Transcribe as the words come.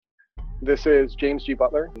This is James G.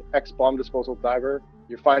 Butler, an ex-bomb disposal diver.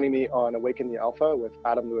 You're finding me on Awaken the Alpha with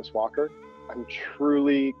Adam Lewis Walker. I'm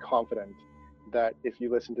truly confident that if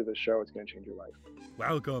you listen to this show, it's going to change your life.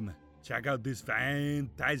 Welcome. Check out this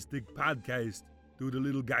fantastic podcast. Do the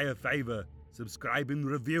little guy a favor. Subscribe and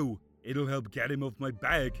review. It'll help get him off my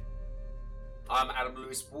back. I'm Adam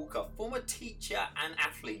Lewis Walker, former teacher and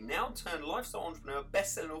athlete, now turned lifestyle entrepreneur,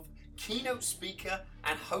 best-selling author, keynote speaker,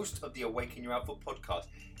 and host of the Awaken Your Alpha podcast.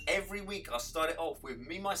 Every week I start it off with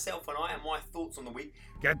me, myself, and I, and my thoughts on the week.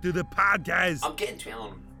 Get to the podcast. I'm getting to it,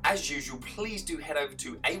 Alan. As usual, please do head over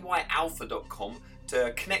to ayalpha.com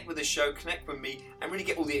to connect with the show, connect with me, and really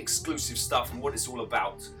get all the exclusive stuff and what it's all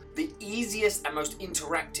about. The easiest and most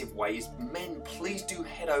interactive way is, men, please do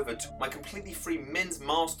head over to my completely free men's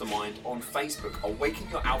mastermind on Facebook, Awaken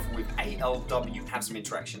Your Alpha with ALW. Have some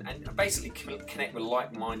interaction and basically connect with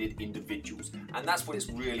like-minded individuals. And that's what it's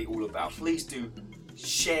really all about. Please do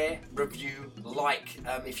share, review, like.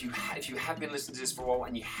 If you have been listening to this for a while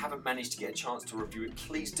and you haven't managed to get a chance to review it,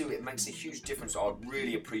 please do. It makes a huge difference. I'd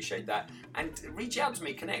really appreciate that. And reach out to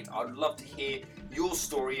me, connect. I'd love to hear your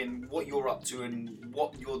story and what you're up to and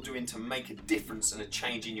what you're doing to make a difference and a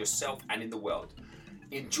change in yourself and in the world.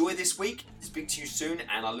 Enjoy this week. Speak to you soon,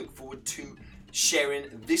 and I look forward to sharing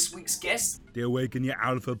this week's guest. The Awaken Your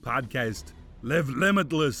Alpha podcast. Live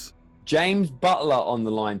limitless. James Butler on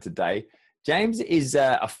the line today. James is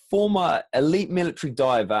a former elite military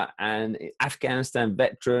diver and Afghanistan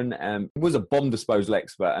veteran. He was a bomb disposal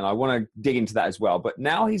expert, and I want to dig into that as well. But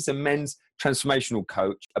now he's a men's transformational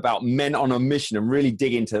coach about men on a mission and really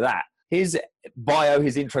dig into that. His bio,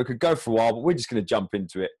 his intro could go for a while, but we're just going to jump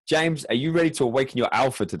into it. James, are you ready to awaken your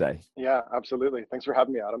alpha today? Yeah, absolutely. Thanks for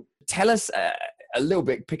having me, Adam. Tell us a little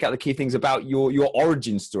bit, pick out the key things about your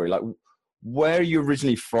origin story. Like, where are you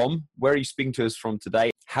originally from? Where are you speaking to us from today?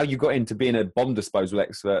 How you got into being a bomb disposal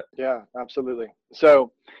expert? Yeah, absolutely.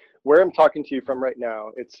 So where I'm talking to you from right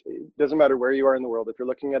now, it doesn't matter where you are in the world. If you're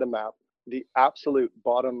looking at a map, the absolute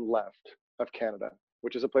bottom left of Canada,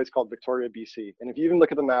 which is a place called Victoria, BC. And if you even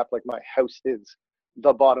look at the map, like my house is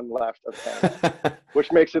the bottom left of Canada, which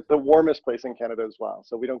makes it the warmest place in Canada as well.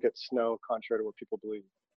 So we don't get snow, contrary to what people believe.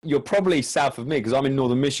 You're probably south of me because I'm in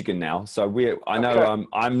northern Michigan now. So I know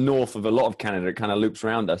I'm north of a lot of Canada. It kind of loops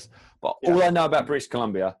around us. But all I know about British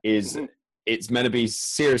Columbia is it's meant to be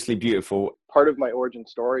seriously beautiful. Part of my origin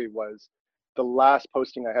story was the last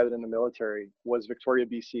posting I had in the military was Victoria,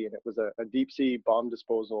 BC, and it was a deep sea bomb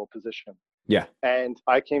disposal position. Yeah. And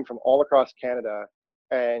I came from all across Canada,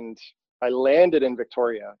 and I landed in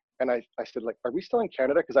Victoria, and I said, like, are we still in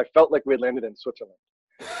Canada? Because I felt like we had landed in Switzerland.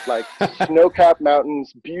 Like snow-capped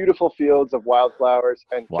mountains, beautiful fields of wildflowers,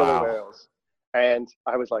 and killer whales. And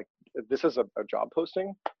I was like, this is a job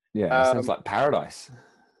posting? Yeah, sounds like paradise.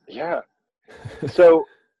 Yeah. So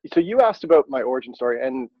you asked about my origin story,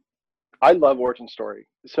 and I love origin story.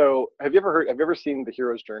 So have you ever seen The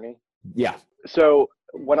Hero's Journey? Yeah. So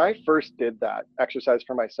when I first did that exercise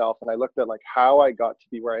for myself, and I looked at like how I got to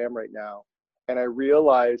be where I am right now, and I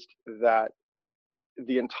realized that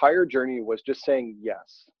the entire journey was just saying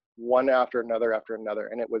yes, one after another,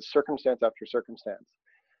 and it was circumstance after circumstance.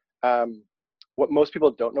 What most people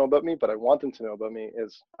don't know about me, but I want them to know about me,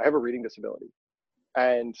 is I have a reading disability.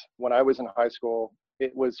 And when I was in high school,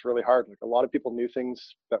 it was really hard. Like, a lot of people knew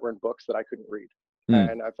things that were in books that I couldn't read.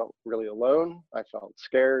 And I felt really alone. I felt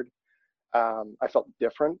scared. I felt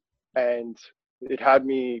different. And it had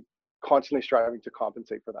me constantly striving to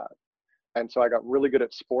compensate for that. And so I got really good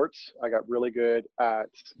at sports. I got really good at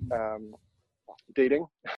dating.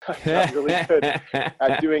 I got really good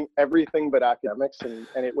at doing everything but academics. And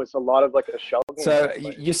it was a lot of like a shell game. So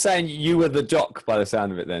you're saying you were the jock by the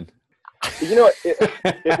sound of it then? You know,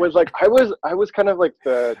 it was like, I was kind of like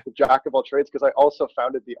the jack of all trades, because I also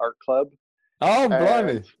founded the art club. Oh,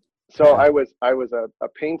 blimey. So I was a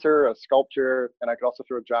painter, a sculptor, and I could also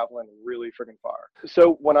throw a javelin really friggin' far.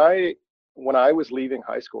 So when I was leaving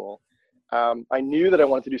high school, I knew that I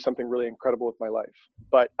wanted to do something really incredible with my life.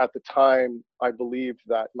 But at the time, I believed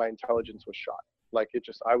that my intelligence was shot. Like,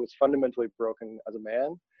 I was fundamentally broken as a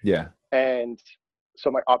man. Yeah. And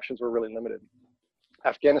so my options were really limited.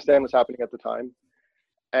 Afghanistan was happening at the time.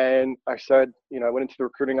 And I said, I went into the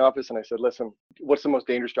recruiting office and I said, listen, what's the most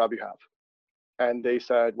dangerous job you have? And they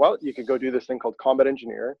said, well, you could go do this thing called combat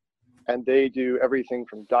engineer. And they do everything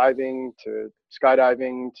from diving to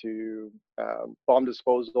skydiving to bomb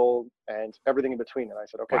disposal and everything in between. And I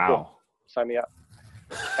said, okay, cool, sign me up.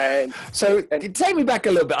 And so take me back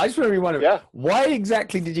a little bit. I just want to rewind. Why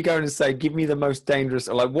exactly did you go and say, give me the most dangerous,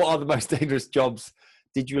 or like, what are the most dangerous jobs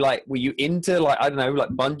did you like, were you into like, I don't know, like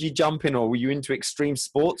bungee jumping, or were you into extreme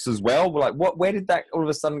sports as well? Like where did that all of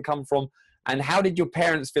a sudden come from? And how did your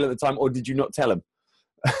parents feel at the time, or did you not tell them?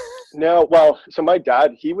 No, well, so my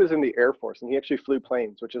dad, he was in the Air Force, and he actually flew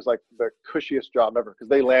planes, which is like the cushiest job ever, because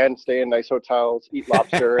they land, stay in nice hotels, eat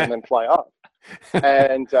lobster, and then fly off.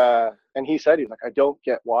 And he said, he's like, I don't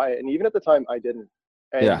get why. And even at the time, I didn't.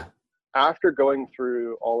 And Yeah. after going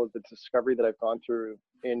through all of the discovery that I've gone through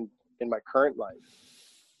in my current life,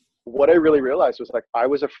 what I really realized was like, I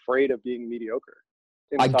was afraid of being mediocre.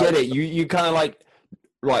 I get it. You kind of like,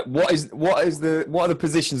 right, what are the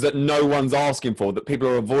positions that no one's asking for, that people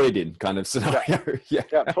are avoiding, kind of scenario? Yeah,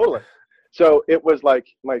 totally. So it was like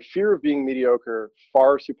my fear of being mediocre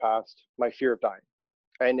far surpassed my fear of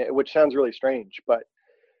dying, which sounds really strange, but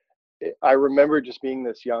I remember just being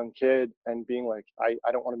this young kid and being like,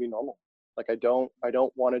 I don't want to be normal. Like, I don't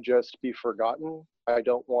want to just be forgotten. I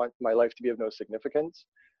don't want my life to be of no significance.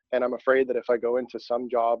 And I'm afraid that if I go into some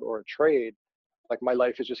job or a trade, like my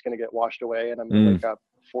life is just going to get washed away, and I'm going to wake up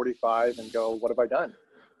 45 and go, what have I done?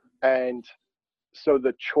 And so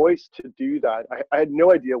the choice to do that, I had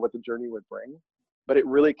no idea what the journey would bring, but it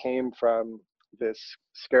really came from this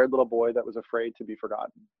scared little boy that was afraid to be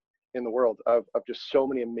forgotten in the world of just so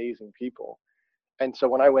many amazing people. And so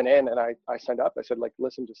when I went in and I signed up, I said, like,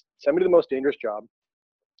 listen, just send me to the most dangerous job,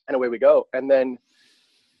 and away we go. And then,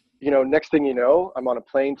 next thing you know, I'm on a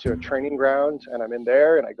plane to a training ground, and I'm in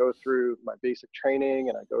there, and I go through my basic training,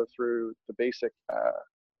 and I go through the basic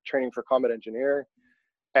training for combat engineer.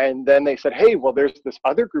 And then they said, hey, well, there's this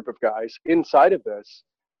other group of guys inside of this,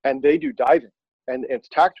 and they do diving, and it's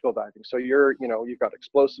tactical diving. So you've got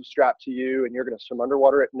explosives strapped to you, and you're going to swim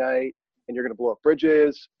underwater at night, and you're going to blow up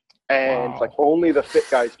bridges, and like only the fit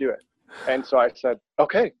guys do it. And so I said,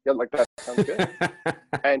 okay, yeah, like that sounds good.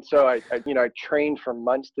 And so I trained for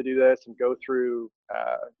months to do this and go through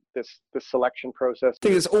this selection process. I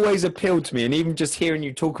think it's always appealed to me, and even just hearing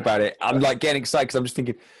you talk about it, I'm like getting excited, because I'm just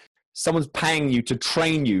thinking, someone's paying you to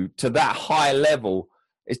train you to that high level.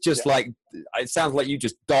 It's just like, it sounds like you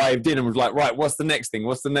just dived in and was like, right, what's the next thing?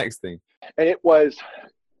 What's the next thing? And it was,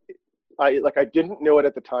 I didn't know it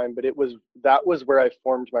at the time, but that was where I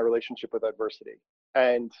formed my relationship with adversity,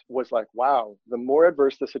 and was like, wow, the more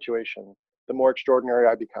adverse the situation, the more extraordinary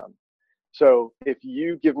I become. So if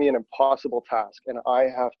you give me an impossible task and I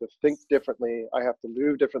have to think differently, I have to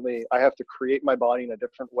move differently, I have to create my body in a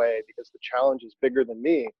different way because the challenge is bigger than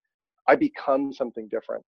me, I become something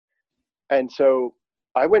different. And so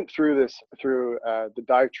I went through the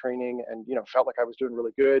dive training, and felt like I was doing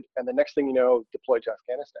really good. And the next thing you know, deployed to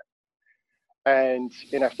Afghanistan. And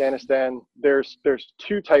in Afghanistan, there's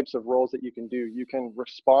two types of roles that you can do. You can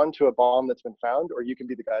respond to a bomb that's been found, or you can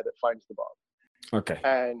be the guy that finds the bomb. Okay.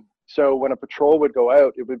 And so when a patrol would go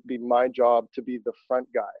out, it would be my job to be the front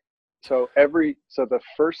guy. So the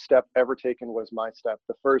first step ever taken was my step.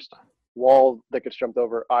 The first wall that gets jumped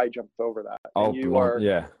over, I jumped over that. Oh,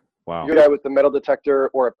 yeah. Wow. You're the guy with the metal detector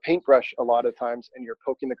or a paintbrush a lot of times, and you're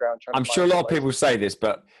poking the ground. I'm sure a lot of people say this,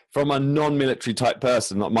 but from a non-military type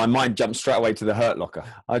person, my mind jumps straight away to the Hurt Locker.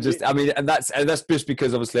 And that's just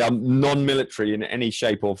because obviously I'm non-military in any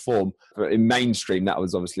shape or form. But in mainstream, that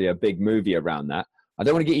was obviously a big movie around that. I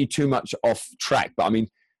don't want to get you too much off track, but I mean,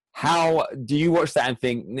 how do you watch that and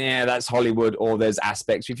think, nah, that's Hollywood, or there's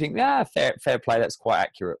aspects you think, fair play, that's quite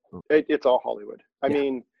accurate? It's all Hollywood. I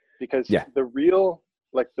mean, because the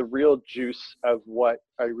real juice of what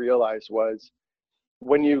I realized was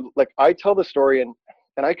when I tell the story,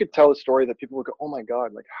 and I could tell a story that people would go, oh my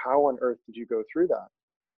God, like how on earth did you go through that?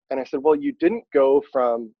 And I said, well, you didn't go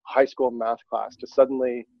from high school math class to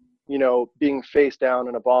suddenly, being face down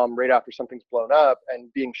in a bomb right after something's blown up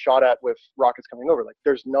and being shot at with rockets coming over. Like,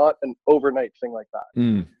 there's not an overnight thing like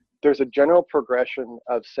that. There's a general progression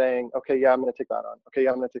of saying, okay, yeah, I'm going to take that on. Okay,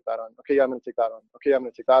 yeah, I'm going to take that on. Okay, yeah, I'm going to take that on. Okay, yeah, I'm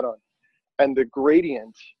going to take that on. And the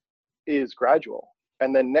gradient is gradual.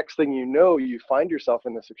 And then next thing you know, you find yourself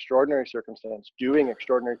in this extraordinary circumstance, doing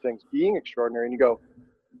extraordinary things, being extraordinary. And you go,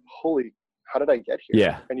 holy, how did I get here?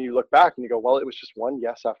 Yeah. And you look back and you go, well, it was just one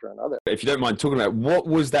yes after another. If you don't mind talking about, what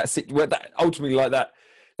was that ultimately, like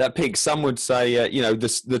that peak? Some would say,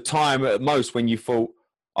 the time at most when you thought,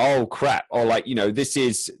 oh crap, or like, this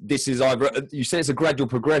is either, you say it's a gradual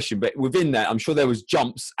progression, but within that, I'm sure there was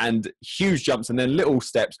jumps and huge jumps and then little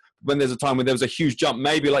steps. When there's a time when there was a huge jump,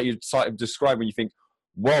 maybe like you described, when you think,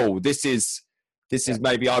 whoa, this is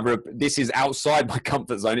maybe either this is outside my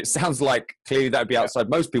comfort zone. It sounds like clearly that would be outside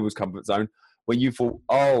most people's comfort zone, when you thought,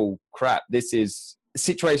 oh crap, this is a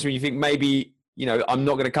situation where you think maybe, I'm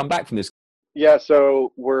not going to come back from this. Yeah.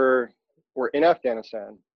 So we're in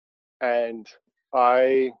Afghanistan, and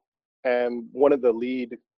I am one of the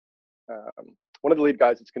lead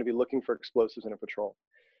guys that's going to be looking for explosives in a patrol.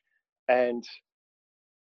 And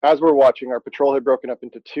as we're watching, our patrol had broken up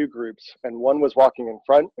into two groups, and one was walking in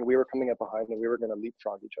front, and we were coming up behind, and we were going to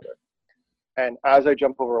leapfrog each other. And as I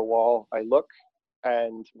jump over a wall, I look,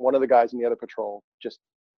 and one of the guys in the other patrol just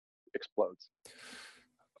explodes.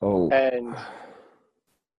 Oh. And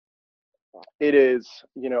it is,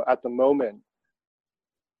 at the moment,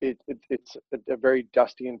 it's a very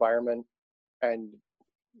dusty environment, and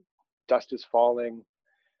dust is falling.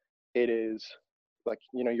 It is like,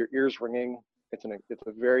 your ears ringing. It's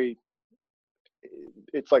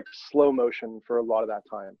like slow motion for a lot of that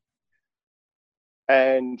time.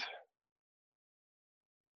 And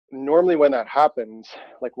normally when that happens,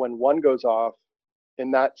 like when one goes off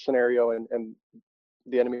in that scenario, and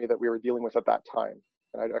the enemy that we were dealing with at that time,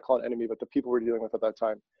 and I call it enemy, but the people we were dealing with at that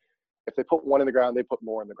time, if they put one in the ground, they put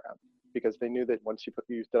more in the ground, because they knew that once you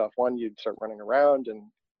used it off one, you'd start running around and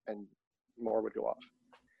more would go off.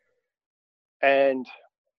 And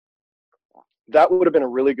that would have been a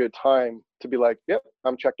really good time to be like, yep,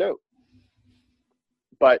 I'm checked out.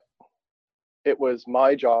 But it was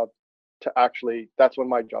my job to that's when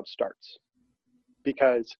my job starts.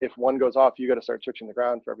 Because if one goes off, you got to start searching the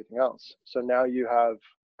ground for everything else. So now you have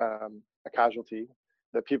a casualty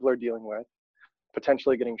that people are dealing with,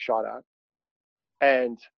 potentially getting shot at.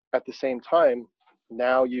 And at the same time,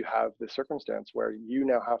 now you have this circumstance where you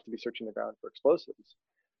now have to be searching the ground for explosives.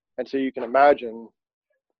 And so you can imagine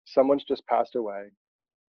someone's just passed away.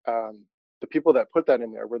 The people that put that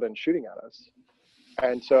in there were then shooting at us.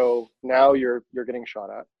 And so now you're getting shot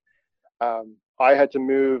at. I had to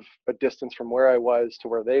move a distance from where I was to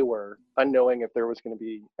where they were, unknowing if there was going to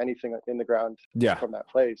be anything in the ground from that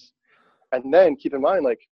place. And then keep in mind,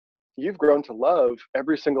 like, you've grown to love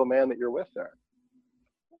every single man that you're with there.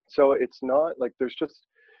 So it's not like there's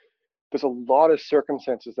a lot of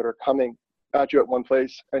circumstances that are coming at you at one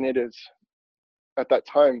place. And it is, at that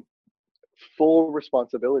time, full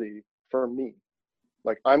responsibility for me.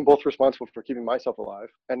 Like, I'm both responsible for keeping myself alive,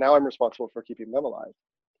 and now I'm responsible for keeping them alive.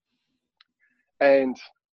 And,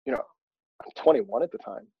 I'm 21 at the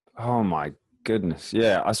time. Oh my goodness.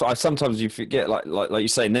 Yeah. I sometimes you forget, like you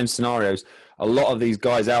say, in them scenarios, a lot of these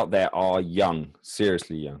guys out there are young,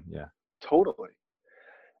 seriously young. Yeah. Totally.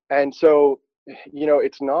 And so,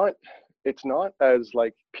 it's not as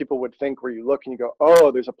like people would think, where you look and you go,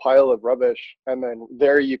 oh, there's a pile of rubbish, and then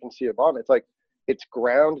there you can see a bomb. It's like, it's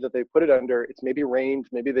ground that they put it under. It's maybe rained,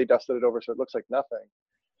 maybe they dusted it over, so it looks like nothing.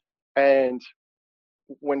 And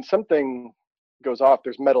when something goes off,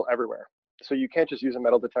 there's metal everywhere. So you can't just use a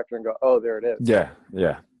metal detector and go, oh, there it is. Yeah,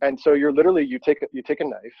 yeah. And so you're literally, you take a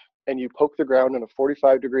knife and you poke the ground in a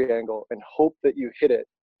 45-degree angle and hope that you hit it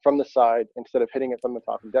from the side instead of hitting it from the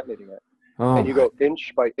top and detonating it. Oh, and you go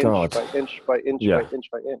inch by inch by inch by inch by inch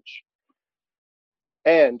by inch.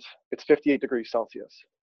 And it's 58 degrees Celsius.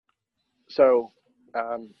 So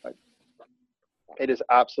it is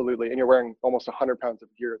absolutely, and you're wearing almost 100 pounds of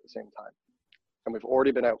gear at the same time. And we've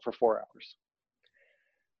already been out for 4 hours.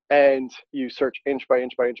 And you search inch by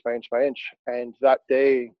inch by inch by inch by inch. And that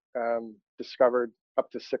day discovered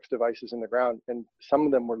up to 6 devices in the ground. And some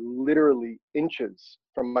of them were literally inches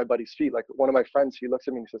from my buddy's feet. Like, one of my friends, he looks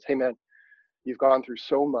at me and he says, hey man, you've gone through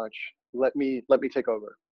so much. Let me take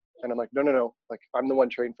over. And I'm like, no. Like, I'm the one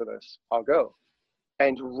trained for this. I'll go.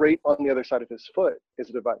 And right on the other side of his foot is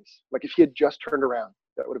a device. Like, if he had just turned around,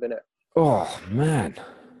 that would have been it. Oh man.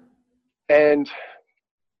 And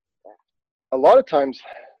a lot of times,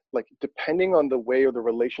 like, depending on the way or the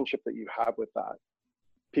relationship that you have with that,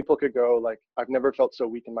 people could go like, I've never felt so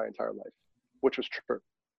weak in my entire life, which was true.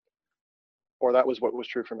 Or that was what was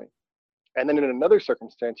true for me. And then in another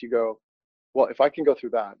circumstance, you go, well, if I can go through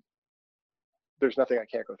that, there's nothing I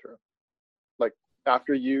can't go through. Like,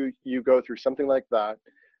 after you go through something like that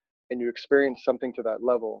and you experience something to that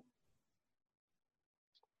level,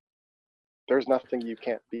 there's nothing you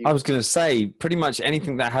can't be. I was going to say, pretty much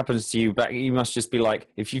anything that happens to you back, you must just be like,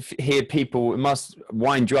 if you hear people, it must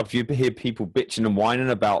wind you up. If you hear people bitching and whining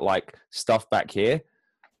about like stuff back here,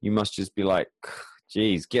 you must just be like,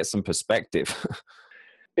 geez, get some perspective.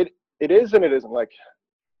 It is and it isn't. Like,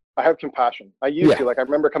 I have compassion. I used to. Like, I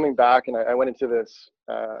remember coming back and I went into this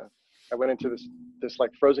this like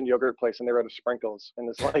frozen yogurt place, and they were out of sprinkles, and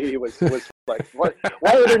this lady was like, what?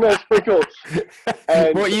 Why are there no sprinkles?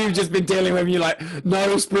 And what you've just been dealing with, you're like,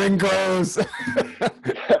 no sprinkles.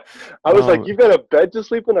 I was like, you've got a bed to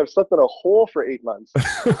sleep in? I've slept in a hole for 8 months.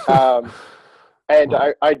 And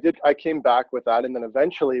I came back with that, and then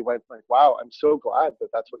eventually went like, wow, I'm so glad that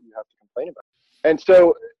that's what you have to complain about. And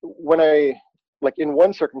so when I like in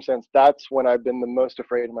one circumstance, that's when I've been the most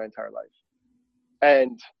afraid in my entire life.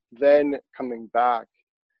 And then coming back,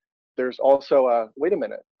 there's also wait a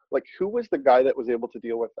minute, like who was the guy that was able to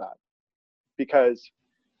deal with that? Because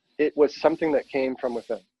it was something that came from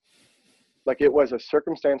within. Like it was a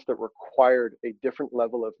circumstance that required a different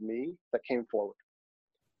level of me that came forward.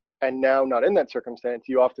 And now, not in that circumstance,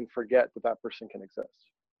 you often forget that that person can exist.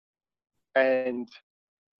 And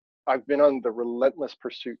I've been on the relentless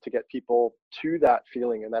pursuit to get people to that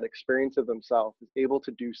feeling and that experience of themselves, able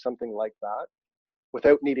to do something like that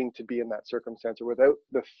without needing to be in that circumstance, or without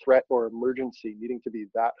the threat or emergency needing to be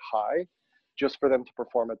that high just for them to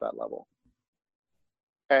perform at that level.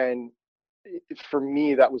 And for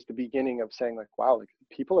me, that was the beginning of saying like, wow, like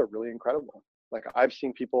people are really incredible. Like I've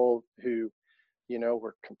seen people who, you know,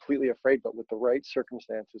 were completely afraid, but with the right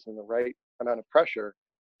circumstances and the right amount of pressure,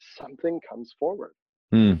 something comes forward.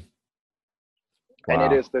 Wow.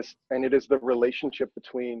 And it is the relationship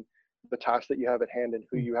between the task that you have at hand and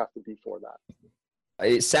who you have to be for that.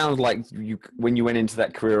 It sounds like you, when you went into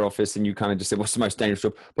that career office and you kind of just said, what's the most dangerous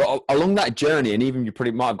job? But along that journey, and even you pretty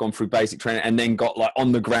might have gone through basic training and then got like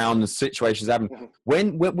on the ground and situations happen. Mm-hmm.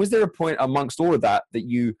 When was there a point amongst all of that that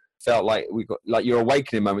you felt like we got like your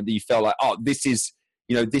awakening moment, that you felt like, oh, this is,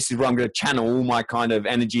 you know, this is where I'm going to channel all my kind of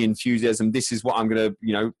energy, enthusiasm. This is what I'm going to,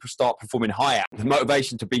 you know, start performing high at. The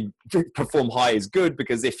motivation to perform high is good,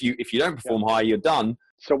 because if you don't perform high, you're done.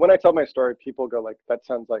 So when I tell my story, people go like, that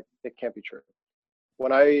sounds like it can't be true.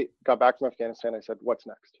 When I got back from Afghanistan, I said, what's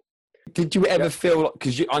next? Did you ever feel,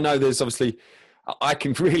 because I know there's obviously, I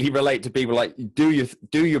can really relate to people like do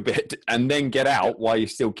your bit and then get out while you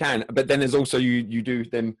still can. But then there's also you do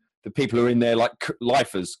then the people who are in there like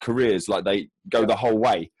lifers, careers, like they go the whole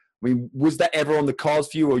way. I mean, was that ever on the cards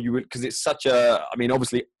for you, or you, because it's such a, I mean,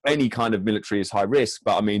 obviously any kind of military is high risk,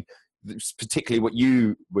 but I mean, particularly what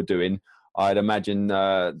you were doing, I'd imagine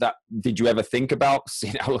that, did you ever think about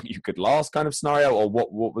seeing how long you could last kind of scenario, or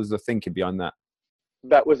what was the thinking behind that?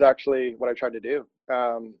 That was actually what I tried to do.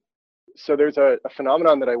 So there's a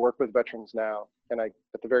phenomenon that I work with veterans now, and at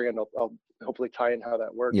the very end, I'll hopefully tie in how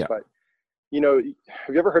that works. Yeah. But, you know,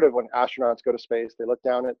 have you ever heard of when astronauts go to space, they look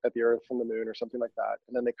down at the Earth from the moon or something like that,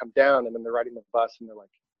 and then they come down and then they're riding the bus and they're like,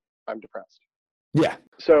 I'm depressed. Yeah.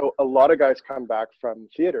 So a lot of guys come back from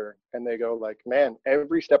theater and they go like, man,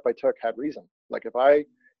 every step I took had reason. Like if I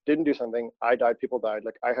didn't do something, I died, people died.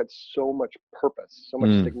 Like I had so much purpose, so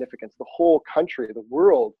much significance. The whole country, the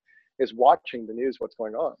world is watching the news, what's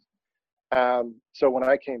going on. So when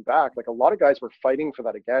I came back, like a lot of guys were fighting for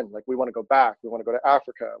that again. Like we want to go back. We want to go to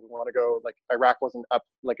Africa. We want to go, like Iraq wasn't up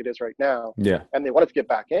like it is right now. Yeah. And they wanted to get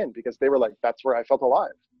back in because they were like, that's where I felt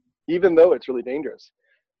alive, even though it's really dangerous.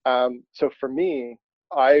 So for me,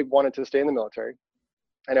 I wanted to stay in the military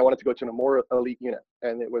and I wanted to go to a more elite unit,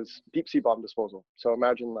 and it was deep sea bomb disposal. So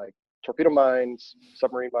imagine like torpedo mines,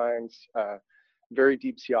 submarine mines, very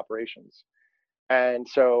deep sea operations. And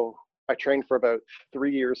so I trained for about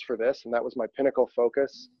 3 years for this, and that was my pinnacle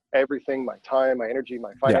focus. Everything, my time, my energy,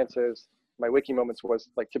 my finances, my wiki moments was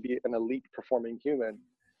like to be an elite performing human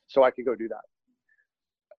so I could go do that.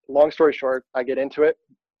 Long story short, I get into it.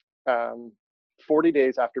 40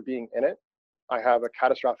 days after being in it, I have a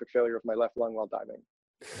catastrophic failure of my left lung while diving.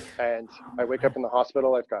 And I wake up in the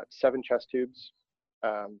hospital. I've got 7 chest tubes.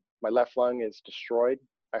 My left lung is destroyed.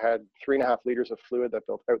 I had 3.5 liters of fluid that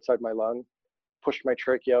built outside my lung, pushed my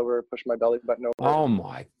trachea over, pushed my belly button over. Oh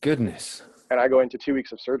my goodness. And I go into 2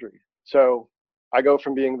 weeks of surgery. So I go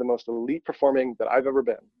from being the most elite performing that I've ever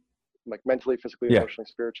been, like mentally, physically, emotionally,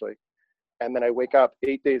 spiritually. And then I wake up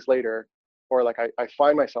 8 days later, or like I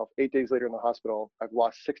find myself 8 days later in the hospital. I've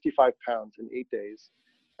lost 65 pounds in 8 days.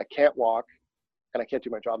 I can't walk and I can't do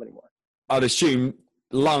my job anymore. I'd assume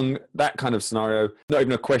lung, that kind of scenario, not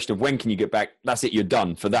even a question of when can you get back. That's it, you're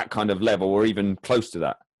done for that kind of level or even close to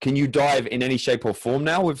that. Can you dive in any shape or form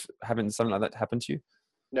now with having something like that happen to you?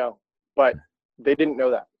 No, but they didn't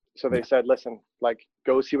know that. So they said, listen, like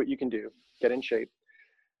go see what you can do, get in shape.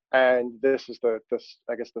 And this is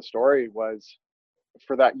I guess the story was,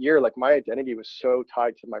 for that year, like my identity was so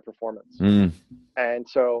tied to my performance. And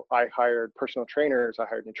so I hired personal trainers, I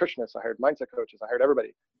hired nutritionists, I hired mindset coaches, I hired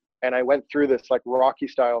everybody. And I went through this like Rocky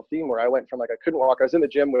style theme where I went from like, I couldn't walk. I was in the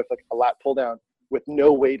gym with like a lat pull down with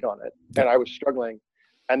no weight on it. And I was struggling.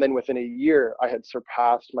 And then within a year, I had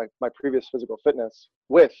surpassed my previous physical fitness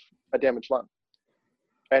with a damaged lung.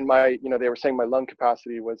 And they were saying my lung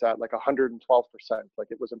capacity was at like 112%. Like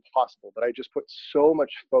it was impossible, but I just put so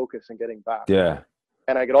much focus in getting back. Yeah.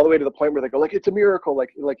 And I get all the way to the point where they go like, it's a miracle.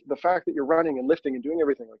 Like the fact that you're running and lifting and doing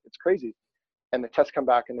everything, like it's crazy. And the tests come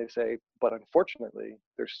back and they say, but unfortunately,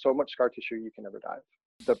 there's so much scar tissue, you can never dive.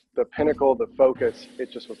 the pinnacle, the focus,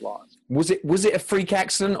 it just was lost. Was it a freak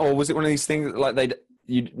accident, or was it one of these things like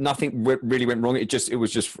nothing really went wrong? It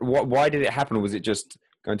was just why did it happen? Or was it just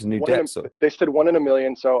going to new depths? They said 1 in a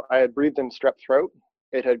million. So I had breathed in strep throat.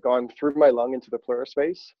 It had gone through my lung into the pleural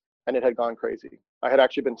space, and it had gone crazy. I had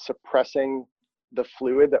actually been suppressing the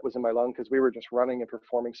fluid that was in my lung because we were just running and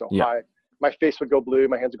performing so high. My face would go blue,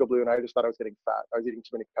 my hands would go blue, and I just thought I was getting fat. I was eating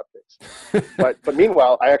too many cupcakes. but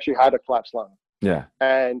meanwhile, I actually had a collapsed lung. Yeah.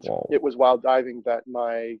 And it was while diving that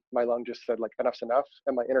my lung just said, like, enough's enough,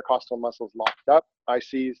 and my intercostal muscles locked up. I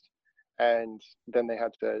seized, and then they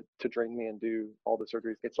had to drain me and do all the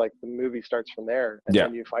surgeries. It's like the movie starts from there, and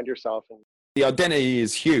then you find yourself. The identity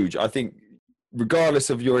is huge. I think regardless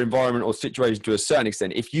of your environment or situation to a certain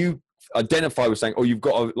extent, if you identify with saying, you've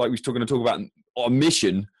got like we're going to talk about a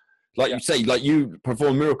mission, like you say, like you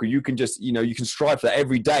perform a miracle, you can just, you can strive for that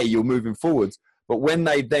every day. You're moving forwards. But when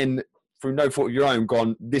they then, through no fault of your own,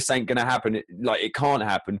 gone, this ain't going to happen, it can't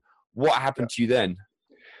happen. What happened to you then?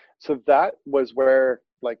 So that was where,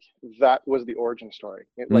 that was the origin story.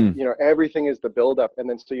 Everything is the buildup. And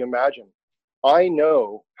then, so you imagine, I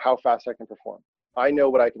know how fast I can perform. I know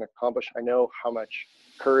what I can accomplish. I know how much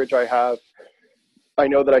courage I have. I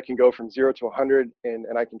know that I can go from 0 to 100 and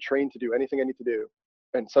I can train to do anything I need to do,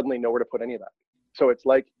 and suddenly know where to put any of that. So it's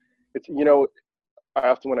I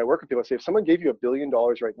often, when I work with people, I say, if someone gave you $1 billion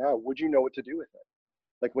right now, would you know what to do with it?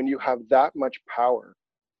 Like, when you have that much power,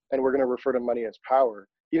 and we're going to refer to money as power,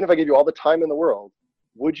 even if I gave you all the time in the world,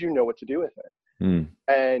 would you know what to do with it?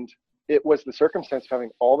 And it was the circumstance of having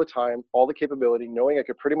all the time, all the capability, knowing I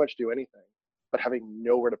could pretty much do anything, but having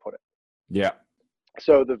nowhere to put it. Yeah.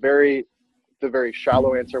 So the very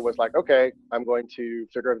shallow answer was like, okay, I'm going to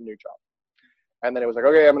figure out a new job. And then it was like,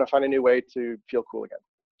 okay, I'm going to find a new way to feel cool again.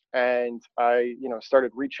 And I,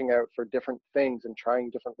 started reaching out for different things and trying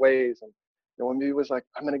different ways. And one maybe was like,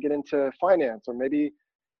 I'm going to get into finance, or maybe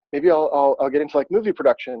I'll get into like movie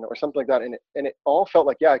production or something like that. And it all felt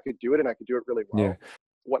like, I could do it, and I could do it really well. Yeah.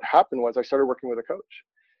 What happened was I started working with a coach,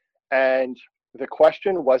 and the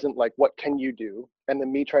question wasn't like, what can you do? And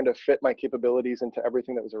then me trying to fit my capabilities into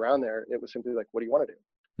everything that was around there. It was simply like, what do you want to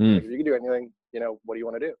do? Like, if you can do anything, what do you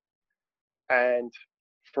want to do? And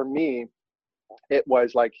for me, it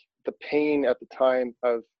was like the pain at the time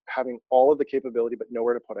of having all of the capability, but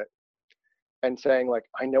nowhere to put it, and saying, like,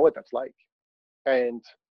 I know what that's like. And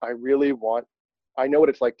I know what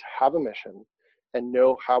it's like to have a mission and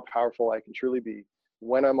know how powerful I can truly be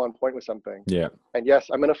when I'm on point with something. Yeah. And yes,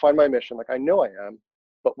 I'm going to find my mission. Like, I know I am,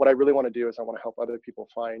 but what I really want to do is I want to help other people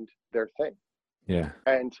find their thing. Yeah.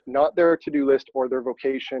 And not their to-do list or their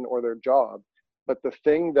vocation or their job, but the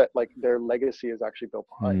thing that, like, their legacy is actually built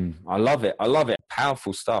behind. I love it.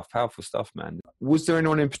 Powerful stuff, man. Was there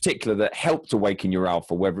anyone in particular that helped awaken your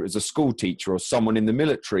alpha, whether it was a school teacher or someone in the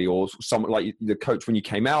military or someone like the coach when you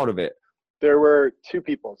came out of it? There were 2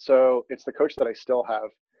 people. So it's the coach that I still have.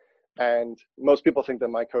 And most people think that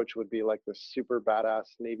my coach would be like this super badass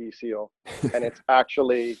Navy SEAL. And it's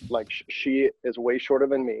actually like, she is way shorter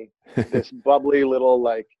than me. This bubbly little,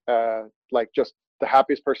 like just the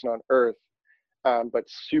happiest person on earth. But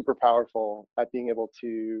super powerful at being able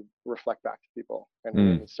to reflect back to people. And her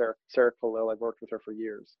name is Sarah Khalil. I've worked with her for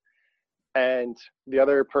years. And the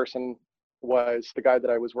other person was the guy that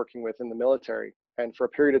I was working with in the military. And for a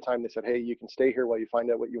period of time, they said, hey, you can stay here while you find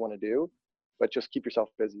out what you want to do, but just keep yourself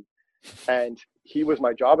busy. And he was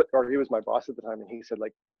my boss at the time. And he said,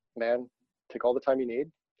 like, man, take all the time you need.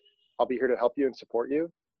 I'll be here to help you and support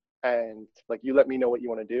you. And like, you let me know what you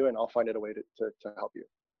want to do, and I'll find out a way to help you.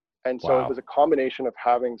 And so It was a combination of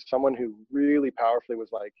having someone who really powerfully was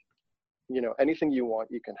like, anything you want,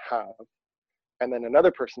 you can have. And then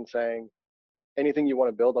another person saying, anything you want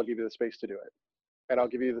to build, I'll give you the space to do it. And I'll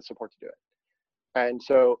give you the support to do it. And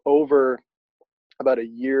so over about a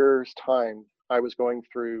year's time, I was going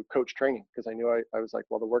through coach training, because I knew I was like,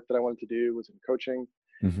 well, the work that I wanted to do was in coaching.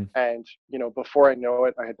 Mm-hmm. And, before I know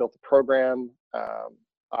it, I had built a program.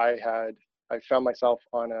 I found myself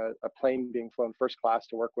on a plane being flown first class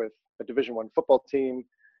to work with a Division I football team.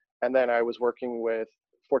 And then I was working with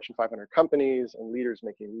Fortune 500 companies and leaders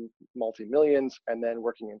making multi-millions, and then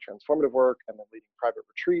working in transformative work, and then leading private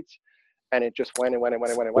retreats. And it just went and went and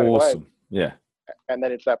went and went and went. Awesome. And went. Yeah. And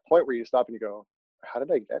then it's that point where you stop and you go, how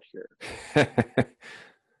did I get here?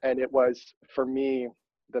 And it was, for me,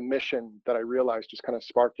 the mission that I realized just kind of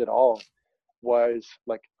sparked it all was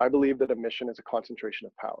like, I believe that a mission is a concentration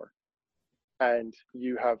of power. And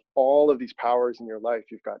you have all of these powers in your life.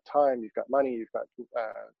 You've got time, you've got money, you've got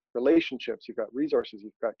relationships, you've got resources,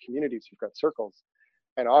 you've got communities, you've got circles.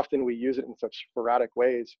 And often we use it in such sporadic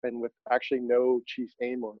ways and with actually no chief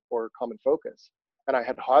aim or common focus. And I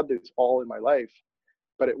had this all in my life,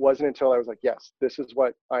 but it wasn't until I was like, yes, this is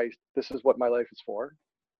what my life is for.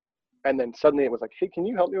 And then suddenly it was like, hey, can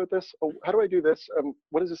you help me with this? Oh, how do I do this?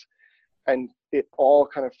 What is this? And it all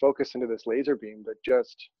kind of focused into this laser beam that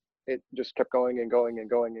it just kept going and going and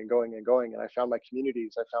going and going and going. And I found my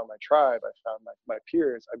communities, I found my tribe, I found my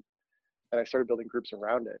peers, and I started building groups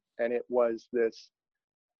around it. And it was this,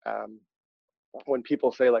 when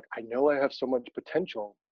people say like, I know I have so much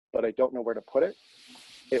potential, but I don't know where to put it.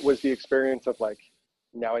 It was the experience of like,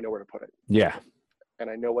 now I know where to put it. Yeah. And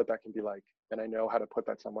I know what that can be like. And I know how to put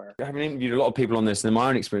that somewhere. I haven't interviewed a lot of people on this, and in my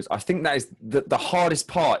own experience, I think that is the hardest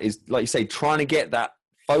part is, like you say, trying to get that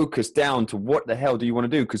focus down to what the hell do you want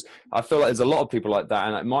to do? Because I feel like there's a lot of people like that.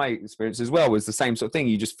 And like my experience as well was the same sort of thing.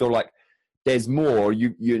 You just feel like there's more.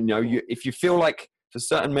 You know, if you feel like, for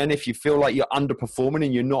certain men, if you feel like you're underperforming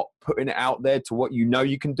and you're not putting it out there to what you know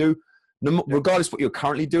you can do, regardless what you're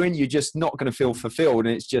currently doing, you're just not going to feel fulfilled.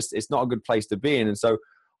 And it's not a good place to be in. And so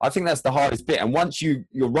I think that's the hardest bit. And once you're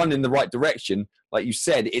running in the right direction, like you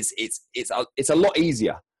said, it's a lot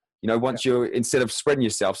easier, you know, once you're, instead of spreading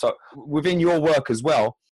yourself. So within your work as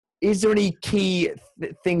well, is there any key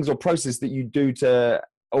things or process that you do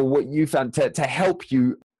or what you found to help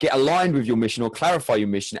you get aligned with your mission or clarify your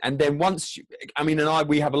mission? And then once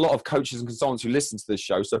we have a lot of coaches and consultants who listen to this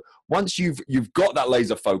show. So once you've got that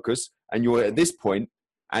laser focus and you're at this point,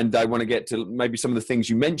 and I want to get to maybe some of the things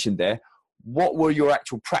you mentioned there, what were your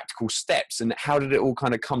actual practical steps and how did it all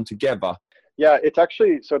kind of come together? Yeah, it's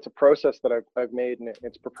a process that I've made, and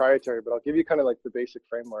it's proprietary, but I'll give you kind of like the basic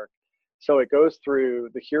framework. So it goes through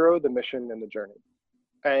the hero, the mission, and the journey.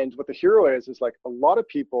 And what the hero is like a lot of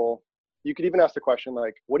people, you could even ask the question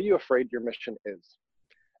like, what are you afraid your mission is?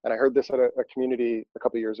 And I heard this at a community a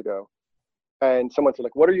couple of years ago. And someone said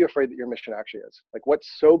like, what are you afraid that your mission actually is? Like,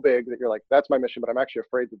 what's so big that you're like, that's my mission, but I'm actually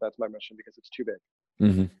afraid that that's my mission because it's too big.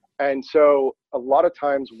 Mm-hmm. And so a lot of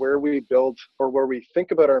times where we build or where we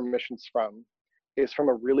think about our missions from is from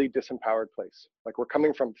a really disempowered place. Like we're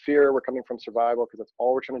coming from fear, we're coming from survival because that's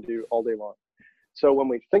all we're trying to do all day long. So when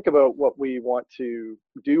we think about what we want to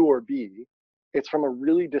do or be, it's from a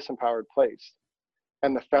really disempowered place.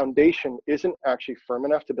 And the foundation isn't actually firm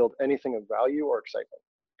enough to build anything of value or excitement.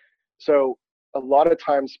 So a lot of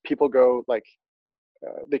times people go like,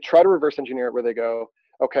 they try to reverse engineer it where they go,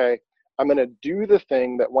 okay, I'm going to do the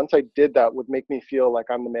thing that once I did that would make me feel like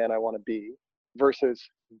I'm the man I want to be, versus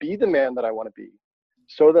be the man that I want to be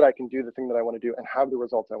so that I can do the thing that I want to do and have the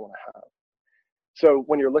results I want to have. So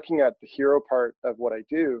when you're looking at the hero part of what I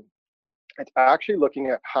do, it's actually looking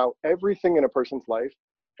at how everything in a person's life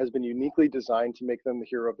has been uniquely designed to make them the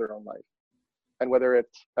hero of their own life. And whether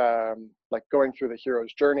it's like going through the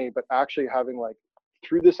hero's journey, but actually having like,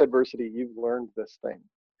 through this adversity, you've learned this thing.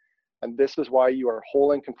 And this is why you are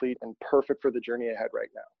whole and complete and perfect for the journey ahead right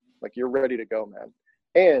now. Like you're ready to go, man.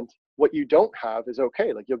 And what you don't have is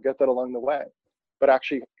okay. Like you'll get that along the way. But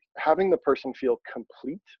actually having the person feel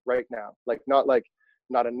complete right now, like not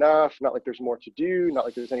enough, not like there's more to do, not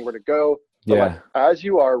like there's anywhere to go. But Yeah. Like, as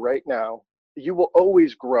you are right now, you will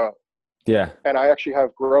always grow. Yeah. And I actually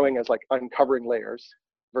have growing as like uncovering layers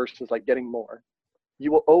versus like getting more.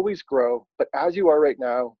 You will always grow, but as you are right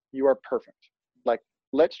now, you are perfect. Like,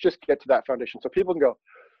 let's just get to that foundation so people can go,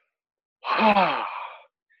 ah.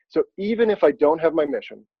 So even if I don't have my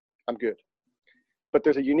mission, I'm good. But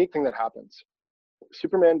there's a unique thing that happens.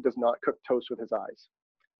 Superman does not cook toast with his eyes.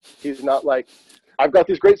 He's not like, I've got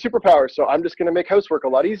these great superpowers, so I'm just going to make housework a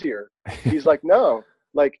lot easier. He's like, no,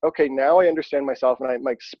 like, okay, now I understand myself and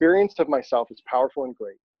my experience of myself is powerful and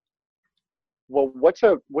great. Well, what's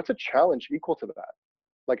a challenge equal to that?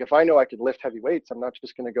 Like, if I know I could lift heavy weights, I'm not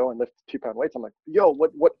just going to go and lift 2-pound weights. I'm like, yo,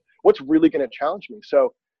 what's really going to challenge me?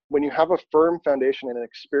 So when you have a firm foundation and an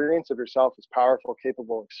experience of yourself as powerful,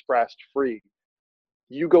 capable, expressed, free,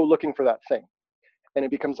 you go looking for that thing. And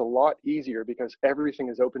it becomes a lot easier because everything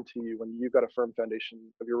is open to you when you've got a firm foundation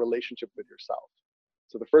of your relationship with yourself.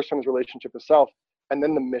 So the first one is relationship with self, and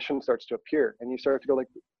then the mission starts to appear. And you start to go like,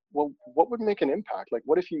 well, what would make an impact? Like,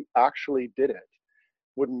 what if you actually did it?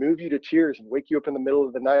 Would move you to tears and wake you up in the middle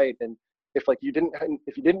of the night. And if you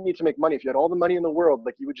didn't need to make money, if you had all the money in the world,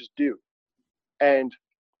 like you would just do. And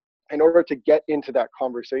in order to get into that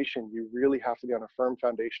conversation, you really have to be on a firm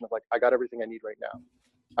foundation of like, I got everything I need right now.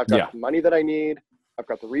 I've got the money that I need. I've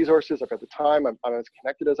got the resources. I've got the time. I'm as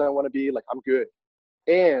connected as I want to be. Like, I'm good.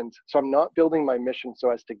 And so I'm not building my mission so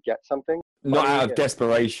as to get something. Not out of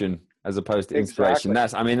desperation as opposed to inspiration.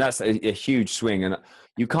 Exactly. That's a huge swing, and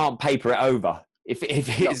you can't paper it over. If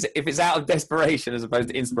it's out of desperation as opposed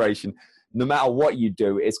to inspiration, no matter what you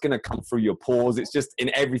do, it's going to come through your pores. It's just in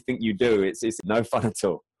everything you do. It's no fun at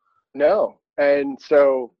all. No. And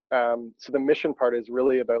so the mission part is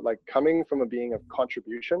really about like coming from a being of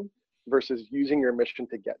contribution versus using your mission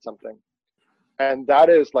to get something. And that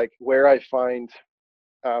is like where I find,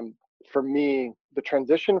 for me, the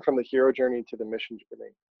transition from the hero journey to the mission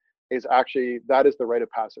journey is actually, that is the rite of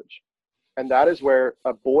passage. And that is where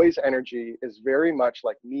a boy's energy is very much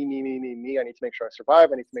like me, me, me, me, me. I need to make sure I survive.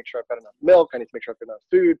 I need to make sure I've got enough milk. I need to make sure I've got enough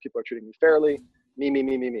food. People are treating me fairly. Me, me,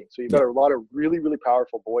 me, me, me. So you've got a lot of really, really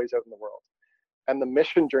powerful boys out in the world. And the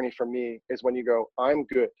mission journey for me is when you go, I'm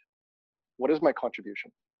good. What is my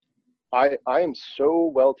contribution? I am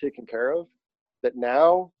so well taken care of that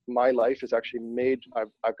now my life is actually made,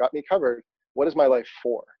 I've got me covered. What is my life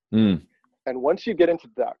for? Mm. And once you get into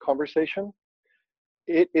that conversation,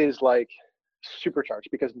 it is like supercharged,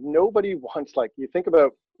 because nobody wants, like, you think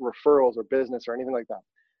about referrals or business or anything like that.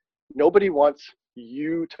 Nobody wants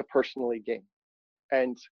you to personally gain.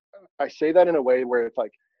 And I say that in a way where it's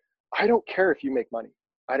like, I don't care if you make money.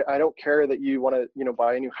 I don't care that you want to, you know,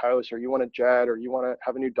 buy a new house, or you want a jet, or you want to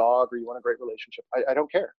have a new dog, or you want a great relationship. I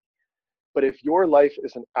don't care. But if your life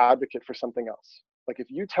is an advocate for something else, like if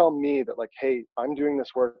you tell me that like, hey, I'm doing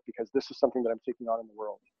this work because this is something that I'm taking on in the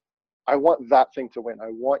world, I want that thing to win. I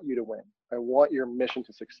want you to win. I want your mission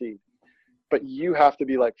to succeed. But you have to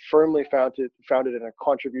be like firmly founded in a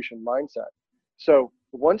contribution mindset. So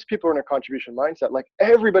once people are in a contribution mindset, like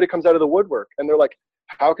everybody comes out of the woodwork and they're like,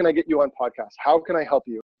 how can I get you on podcasts? How can I help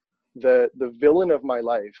you? The villain of my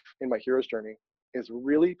life in my hero's journey is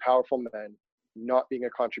really powerful men not being a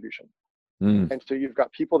contribution. Mm. And so you've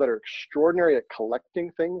got people that are extraordinary at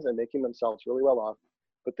collecting things and making themselves really well off,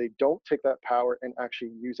 but they don't take that power and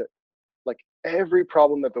actually use it. Like every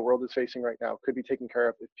problem that the world is facing right now could be taken care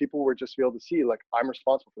of if people were just be able to see, like, I'm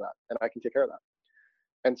responsible for that and I can take care of that.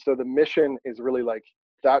 And so the mission is really like,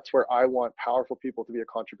 that's where I want powerful people to be a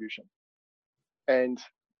contribution. And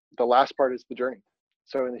the last part is the journey.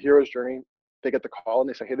 So in the hero's journey, they get the call and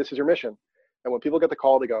they say, hey, this is your mission. And when people get the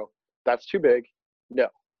call, they go, that's too big. No.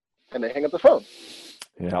 And they hang up the phone.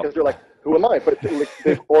 Yeah. Because they're like, who am I? But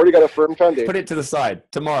they've already got a firm foundation. Put it to the side.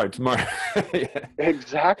 Tomorrow. Yeah.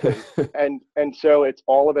 Exactly. And so it's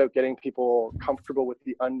all about getting people comfortable with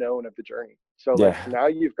the unknown of the journey. So like now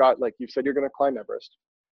you've got, like you said, you're going to climb Everest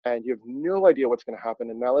and you have no idea what's going to happen.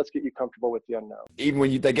 And now let's get you comfortable with the unknown. Even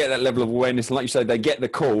when they get that level of awareness, and like you said, they get the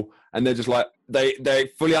call and they're just like, they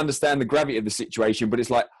fully understand the gravity of the situation, but it's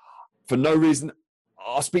like, for no reason,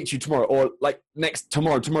 I'll speak to you tomorrow, or like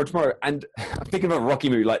tomorrow. And I'm thinking about a Rocky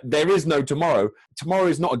movie, like there is no tomorrow. Tomorrow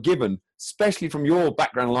is not a given, especially from your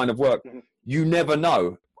background line of work. Mm-hmm. You never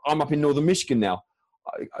know. I'm up in northern Michigan now.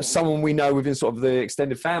 Mm-hmm. Someone we know within sort of the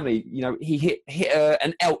extended family, you know, he hit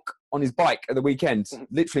an elk on his bike at the weekend. Mm-hmm.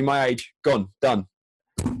 Literally my age, gone, done.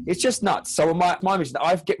 It's just nuts. So my mission,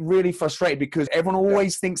 I get really frustrated because everyone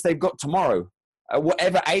always thinks they've got tomorrow, at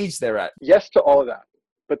whatever age they're at. Yes to all of that.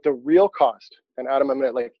 But the real cost, and Adam, I'm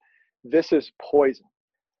gonna, like, this is poison,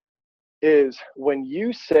 is when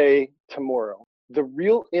you say tomorrow, the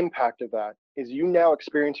real impact of that is you now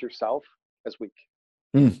experience yourself as weak.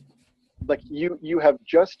 Mm. Like you have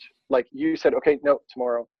just, like you said, okay, no,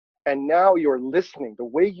 tomorrow. And now you're listening. The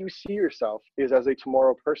way you see yourself is as a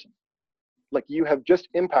tomorrow person. Like you have just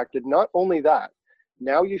impacted not only that,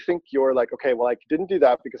 now you think you're like, okay, well, I didn't do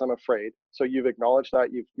that because I'm afraid. So you've acknowledged that,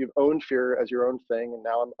 you've owned fear as your own thing, and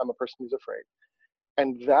now I'm a person who's afraid.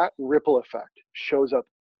 And that ripple effect shows up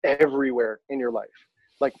everywhere in your life.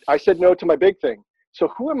 Like I said no to my big thing. So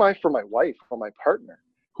who am I for my wife or my partner?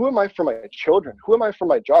 Who am I for my children? Who am I for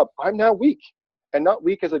my job? I'm now weak. And not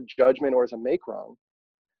weak as a judgment or as a make wrong.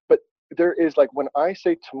 But there is, like, when I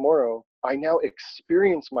say tomorrow, I now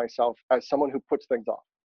experience myself as someone who puts things off.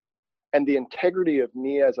 And the integrity of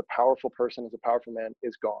me as a powerful person, as a powerful man,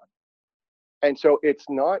 is gone. And so it's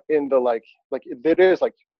not in the like it is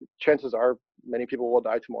like, chances are many people will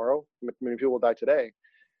die tomorrow, many people will die today.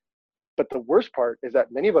 But the worst part is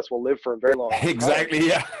that many of us will live for a very long time. Exactly,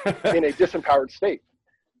 yeah. In a disempowered state.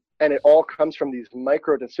 And it all comes from these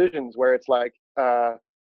micro decisions where it's like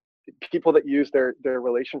people that use their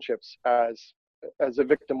relationships as a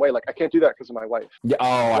victim way. Like, I can't do that because of my wife. Yeah.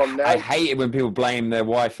 Oh, I hate it when people blame their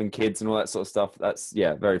wife and kids and all that sort of stuff. That's,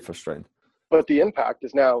 very frustrating. But the impact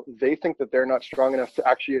is now they think that they're not strong enough to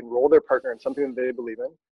actually enroll their partner in something that they believe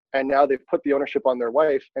in. And now they've put the ownership on their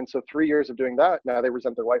wife. And so 3 years of doing that, now they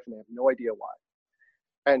resent their wife and they have no idea why.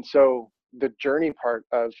 And so the journey part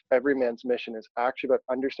of every man's mission is actually about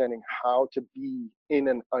understanding how to be in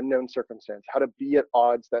an unknown circumstance, how to be at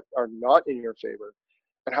odds that are not in your favor,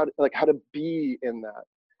 and how to be in that.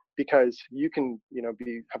 Because you can,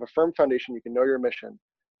 have a firm foundation, you can know your mission,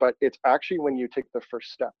 but it's actually when you take the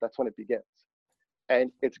first step, that's when it begins. And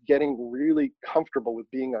it's getting really comfortable with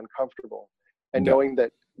being uncomfortable, and knowing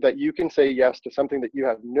that you can say yes to something that you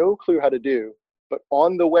have no clue how to do, but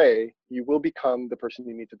on the way you will become the person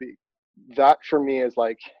you need to be. That for me is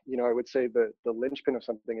like, I would say the linchpin of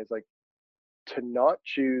something is like to not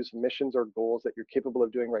choose missions or goals that you're capable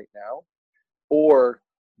of doing right now, or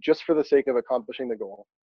just for the sake of accomplishing the goal,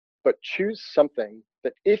 but choose something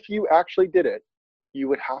that if you actually did it, you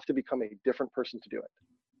would have to become a different person to do it.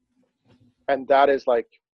 And that is like,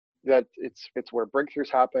 that it's where breakthroughs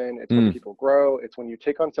happen. It's where people grow. It's when you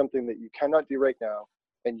take on something that you cannot do right now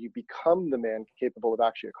and you become the man capable of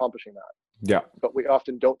actually accomplishing that. Yeah. But we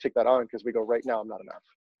often don't take that on because we go, right now I'm not enough.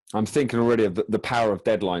 I'm thinking already of the power of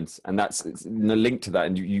deadlines, and that's the link to that.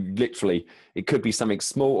 And you literally, it could be something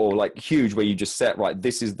small or like huge where you just set, right,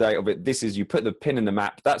 this is the date of it. This is, you put the pin in the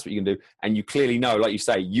map. That's what you can do. And you clearly know, like you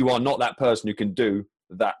say, you are not that person who can do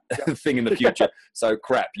that thing in the future. So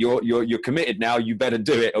crap, you're committed now. You better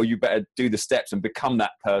do it, or you better do the steps and become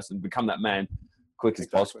that person, become that man quick as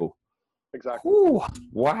possible. Exactly. Ooh,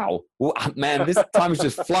 wow. Well, man, this time has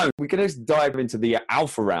just flown. We're going to dive into the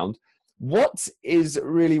alpha round. What is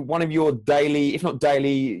really one of your daily, if not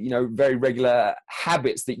daily, very regular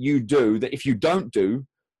habits that you do that if you don't do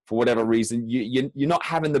for whatever reason, you're not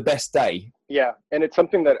having the best day? Yeah. And it's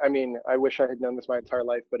something that, I wish I had known this my entire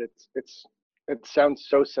life, but it sounds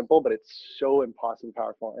so simple, but it's so impossibly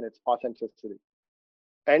powerful, and it's authenticity.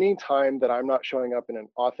 Anytime that I'm not showing up in an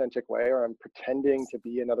authentic way, or I'm pretending to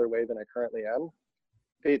be another way than I currently am,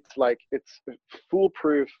 it's a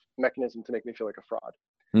foolproof mechanism to make me feel like a fraud.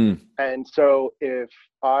 And so if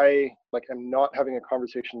I am not having a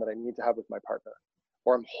conversation that I need to have with my partner,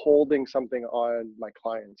 or I'm holding something on my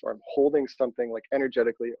clients, or I'm holding something like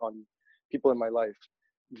energetically on people in my life,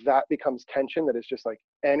 that becomes tension that is just like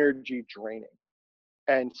energy draining.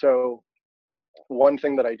 And so one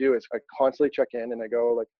thing that I do is I constantly check in and I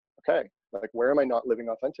go like, okay, like where am I not living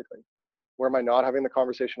authentically? Where am I not having the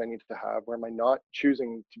conversation I need to have? Where am I not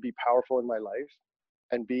choosing to be powerful in my life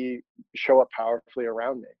and show up powerfully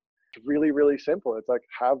around me? It's really, really simple. It's like,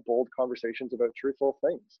 have bold conversations about truthful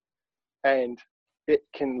things. And it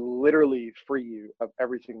can literally free you of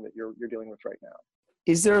everything that you're dealing with right now.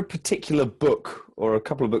 Is there a particular book or a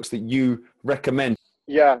couple of books that you recommend?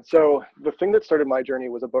 Yeah. So the thing that started my journey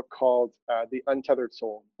was a book called The Untethered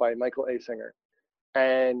Soul by Michael A. Singer.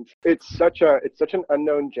 And it's such an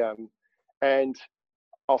unknown gem. And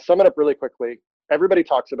I'll sum it up really quickly. Everybody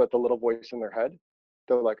talks about the little voice in their head.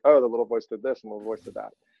 They're like, oh, the little voice did this and the little voice did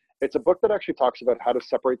that. It's a book that actually talks about how to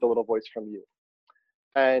separate the little voice from you,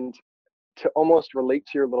 and to almost relate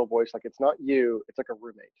to your little voice like it's not you, it's like a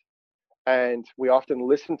roommate. And we often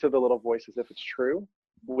listen to the little voice as if it's true.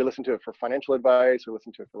 We listen to it for financial advice, we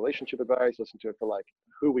listen to it for relationship advice, listen to it for like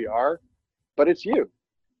who we are, but it's you.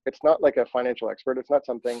 It's not like a financial expert, it's not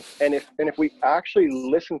something. And if we actually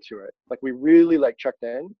listen to it, like we really like checked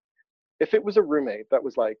in, if it was a roommate that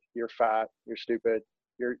was like, you're fat, you're stupid,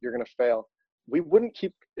 you're going to fail, we wouldn't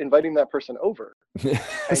keep inviting that person over.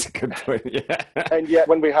 That's a good point. Yeah. And yet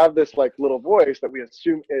when we have this like little voice that we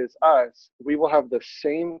assume is us, we will have the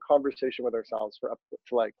same conversation with ourselves for up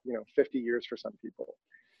to 50 years for some people.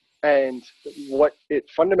 And what it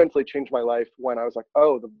fundamentally changed my life when I was like,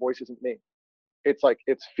 oh, the voice isn't me. It's like,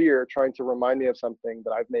 it's fear trying to remind me of something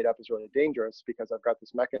that I've made up is really dangerous, because I've got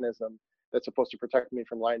this mechanism that's supposed to protect me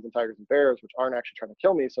from lions and tigers and bears, which aren't actually trying to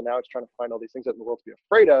kill me. So now it's trying to find all these things that in the world to be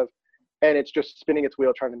afraid of. And it's just spinning its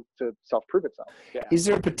wheel, trying to self-prove itself. Yeah. Is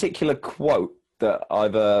there a particular quote that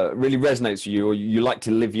either really resonates with you or you like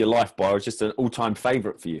to live your life by, or is just an all-time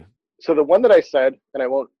favorite for you? So the one that I said, and I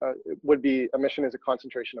won't, would be, a mission is a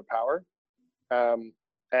concentration of power.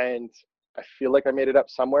 And I feel like I made it up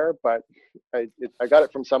somewhere, but I got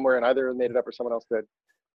it from somewhere, and either made it up or someone else did.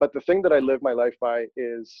 But the thing that I live my life by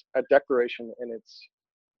is a declaration, and it's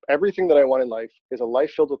everything that I want in life is a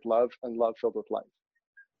life filled with love and love filled with life.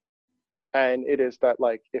 And it is that,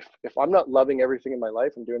 like, if I'm not loving everything in my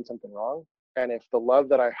life, I'm doing something wrong. And if the love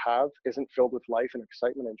that I have isn't filled with life and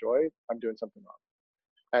excitement and joy, I'm doing something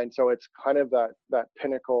wrong. And so it's kind of that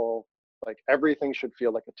pinnacle, like everything should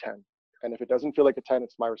feel like a 10. And if it doesn't feel like a 10,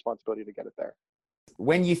 it's my responsibility to get it there.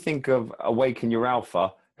 When you think of Awaken Your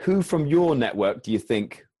Alpha, who from your network do you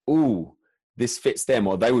think, ooh, this fits them,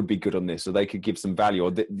 or they would be good on this, or they could give some value,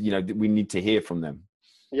 or we need to hear from them?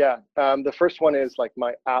 Yeah. The first one is like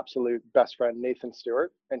my absolute best friend, Nathan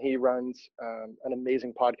Stewart, and he runs an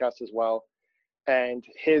amazing podcast as well. And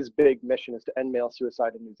his big mission is to end male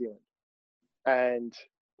suicide in New Zealand. And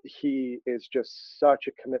he is just such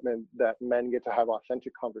a commitment that men get to have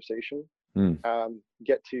authentic conversation,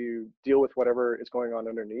 get to deal with whatever is going on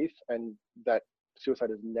underneath, and that suicide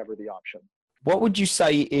is never the option. What would you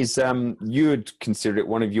say is you would consider it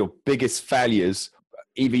one of your biggest failures?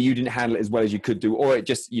 Either you didn't handle it as well as you could do, or it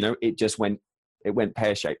just, it went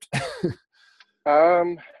pear-shaped.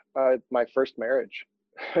 My first marriage.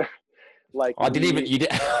 Like I didn't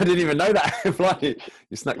even know that.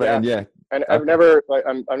 You snuck that in, yeah. And I've never,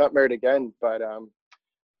 I'm not married again, but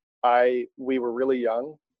we were really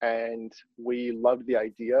young and we loved the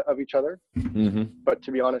idea of each other. Mm-hmm. But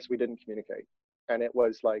to be honest, we didn't communicate. And it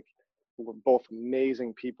was like, we're both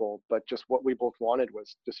amazing people, but just what we both wanted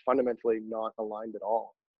was just fundamentally not aligned at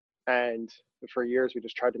all. And for years, we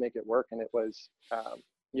just tried to make it work. And it was,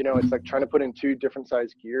 it's like trying to put in two different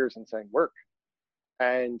size gears and saying work.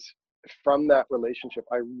 And from that relationship,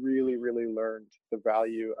 I really, really learned the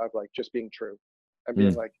value of like just being true and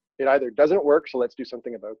being like, it either doesn't work, so let's do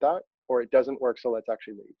something about that, or it doesn't work, so let's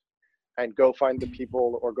actually leave and go find the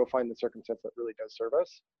people or go find the circumstance that really does serve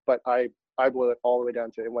us. But I blew it all the way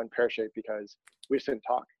down to it went pear-shaped because we just didn't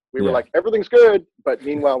talk. We were like, everything's good. But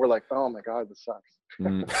meanwhile, we're like, oh my God, this sucks.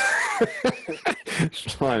 I'm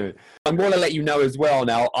going to let you know as well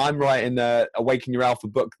now, I'm writing the Awaken Your Alpha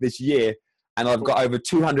book this year, and I've got over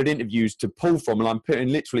 200 interviews to pull from, and I'm putting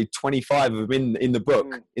literally 25 of them in the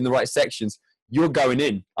book, in the right sections. You're going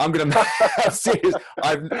in. I'm going to make serious.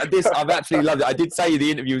 I've absolutely loved it. I did say the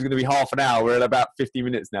interview was going to be half an hour. We're at about 50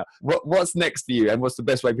 minutes now. What's next for you, and what's the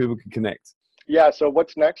best way people can connect? Yeah, so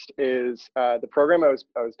what's next is the program I was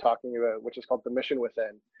talking about, which is called The Mission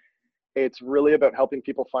Within. It's really about helping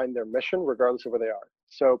people find their mission regardless of where they are.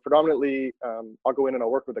 So predominantly, I'll go in and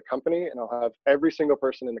I'll work with a company, and I'll have every single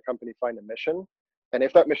person in the company find a mission. And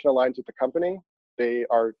if that mission aligns with the company, they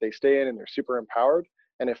stay in and they're super empowered.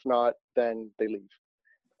 And if not, then they leave.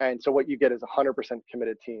 And so what you get is a 100%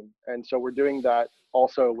 committed team. And so we're doing that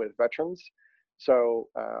also with veterans. So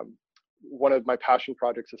one of my passion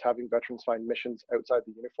projects is having veterans find missions outside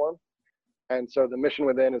the uniform. And so the Mission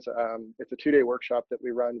Within is it's a 2-day workshop that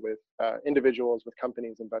we run with individuals, with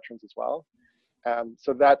companies, and veterans as well.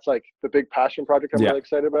 So that's like the big passion project I'm really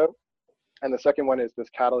excited about. And the second one is this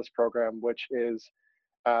Catalyst program, which is,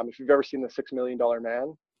 if you've ever seen The $6 Million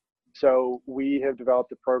Man. So we have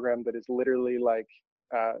developed a program that is literally like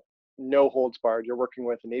no holds barred. You're working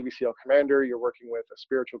with a Navy SEAL commander. You're working with a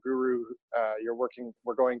spiritual guru.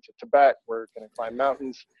 We're going to Tibet. We're going to climb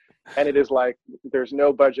mountains. And it is like, there's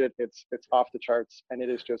no budget. It's off the charts. And it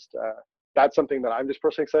is just, that's something that I'm just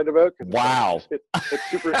personally excited about. Wow. It's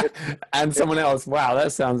super. And someone else. Wow.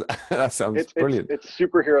 That sounds brilliant. It's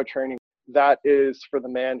superhero training. That is for the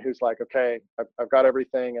man who's like, okay, I've got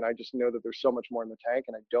everything, and I just know that there's so much more in the tank,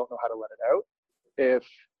 and I don't know how to let it out. If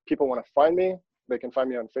people want to find me, they can find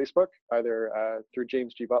me on Facebook, either through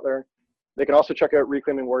James G. Butler. They can also check out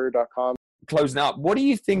reclaimingwarrior.com. Closing up, what do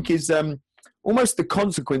you think is almost the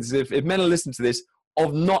consequences, if men are listening to this,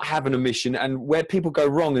 of not having a mission, and where people go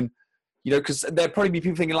wrong? And, because there'll probably be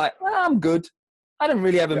people thinking like, well, I'm good. I don't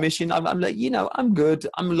really have a mission. I'm like, I'm good.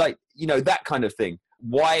 I'm like, that kind of thing.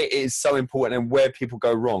 Why it is so important and where people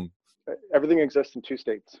go wrong? Everything exists in 2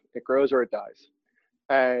 states. It grows or it dies.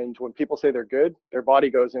 And when people say they're good, their body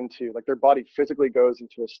physically goes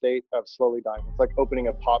into a state of slowly dying. It's like opening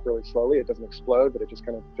a pop really slowly. It doesn't explode, but it just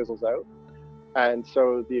kind of fizzles out. And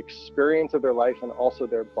so the experience of their life and also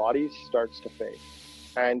their body starts to fade.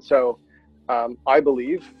 And so I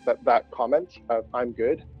believe that comment of I'm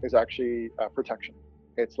good is actually protection.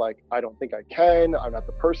 It's like, I don't think I can, I'm not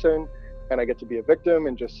the person. And I get to be a victim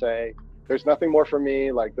and just say, there's nothing more for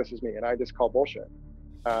me, like this is me. And I just call bullshit.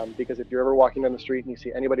 Because if you're ever walking down the street and you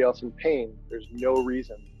see anybody else in pain, there's no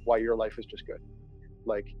reason why your life is just good.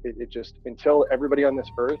 Like it just, until everybody on this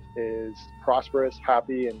earth is prosperous,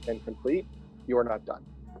 happy, and complete, you are not done.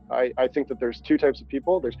 I think that there's 2 types of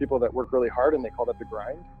people. There's people that work really hard and they call that the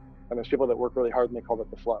grind. And there's people that work really hard and they call that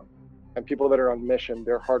the flow. And people that are on mission,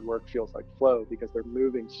 their hard work feels like flow because they're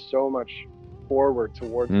moving so much forward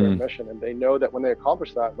towards their mission, and they know that when they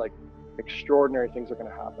accomplish that, like, extraordinary things are going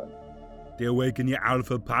to happen. The Awaken Your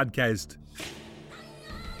Alpha podcast.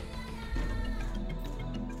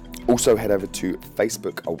 Also head over to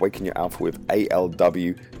Facebook, Awaken Your Alpha with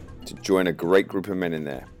ALW, to join a great group of men in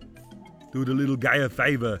there. Do the little guy a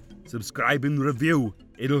favor, subscribe and review.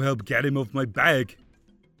 It'll help get him off my back.